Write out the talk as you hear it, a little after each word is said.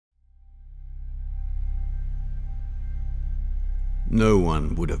No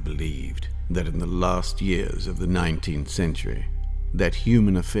one would have believed that in the last years of the 19th century, that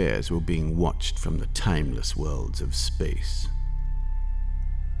human affairs were being watched from the timeless worlds of space.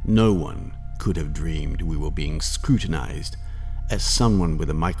 No one could have dreamed we were being scrutinized as someone with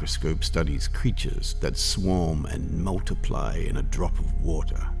a microscope studies creatures that swarm and multiply in a drop of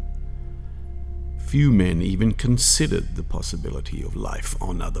water. Few men even considered the possibility of life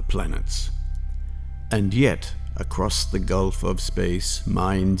on other planets. And yet, across the gulf of space,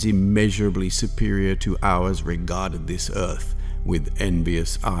 minds immeasurably superior to ours regarded this Earth with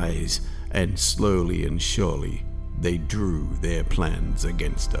envious eyes, and slowly and surely they drew their plans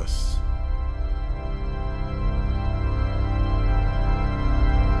against us.